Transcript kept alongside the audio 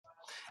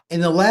In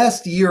the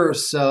last year or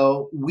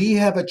so, we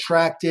have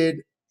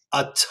attracted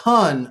a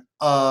ton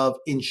of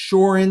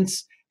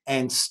insurance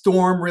and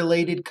storm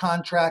related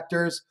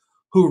contractors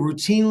who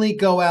routinely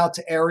go out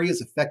to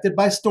areas affected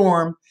by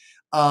storm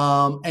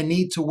and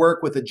need to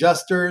work with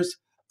adjusters,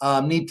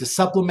 need to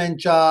supplement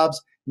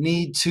jobs,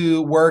 need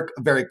to work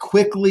very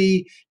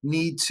quickly,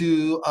 need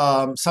to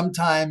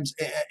sometimes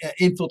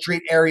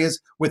infiltrate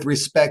areas with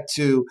respect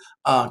to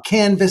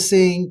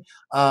canvassing,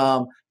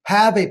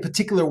 have a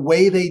particular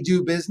way they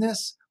do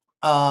business.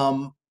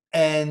 Um,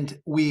 and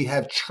we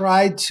have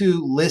tried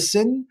to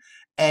listen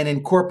and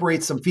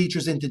incorporate some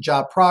features into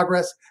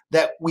JobProgress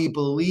that we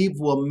believe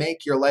will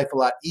make your life a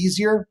lot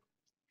easier.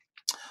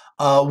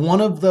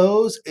 One of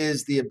those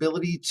is the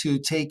ability to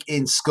take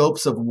in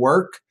scopes of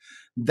work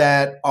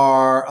that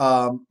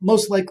are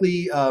most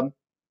likely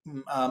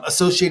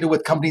associated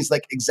with companies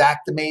like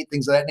Xactimate,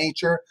 things of that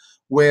nature,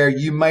 where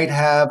you might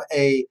have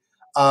a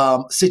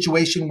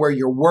situation where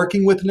you're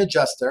working with an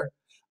adjuster.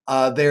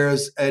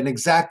 There's an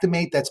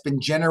Xactimate that's been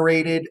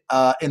generated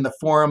in the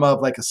form of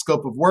like a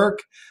scope of work.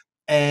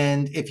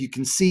 And if you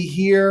can see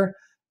here,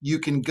 you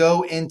can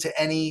go into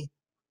any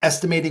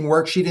estimating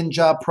worksheet in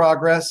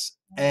JobProgress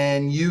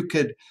and you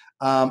could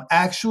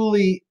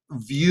actually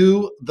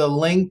view the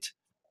linked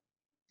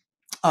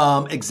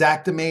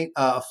Xactimate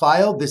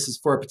file. This is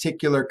for a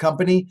particular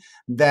company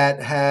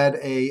that had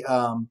a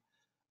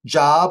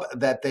job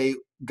that they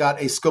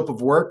got a scope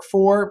of work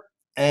for.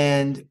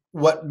 And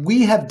what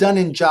we have done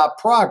in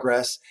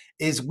JobProgress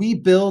is we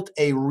built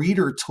a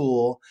reader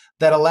tool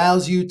that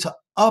allows you to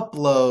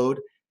upload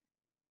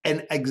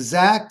an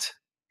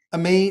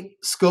Xactimate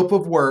scope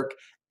of work,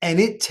 and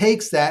it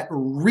takes that,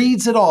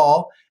 reads it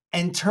all,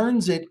 and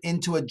turns it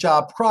into a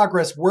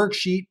JobProgress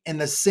worksheet in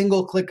the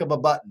single click of a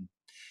button.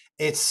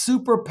 It's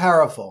super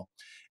powerful.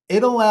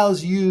 It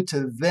allows you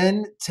to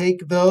then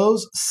take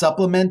those,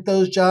 supplement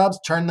those jobs,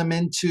 turn them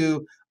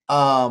into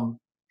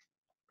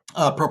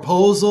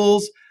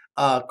proposals,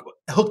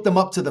 hook them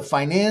up to the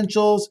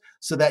financials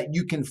so that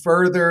you can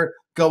further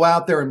go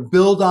out there and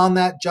build on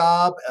that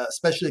job,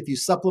 especially if you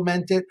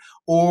supplement it,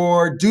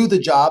 or do the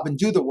job and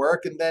do the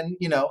work and then,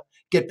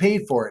 get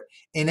paid for it.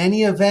 In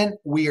any event,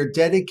 we are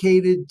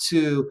dedicated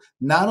to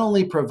not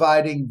only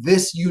providing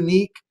this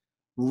unique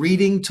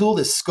reading tool,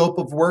 this scope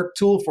of work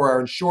tool for our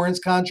insurance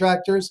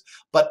contractors,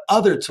 but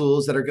other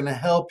tools that are going to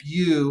help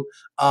you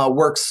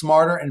work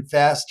smarter and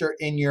faster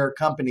in your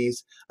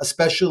companies,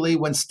 especially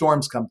when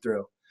storms come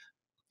through.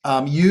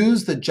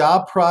 Use the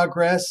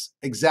JobProgress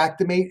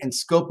Xactimate and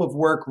scope of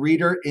work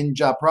reader in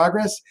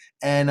JobProgress,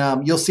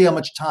 and you'll see how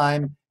much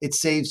time it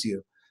saves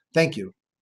you. Thank you.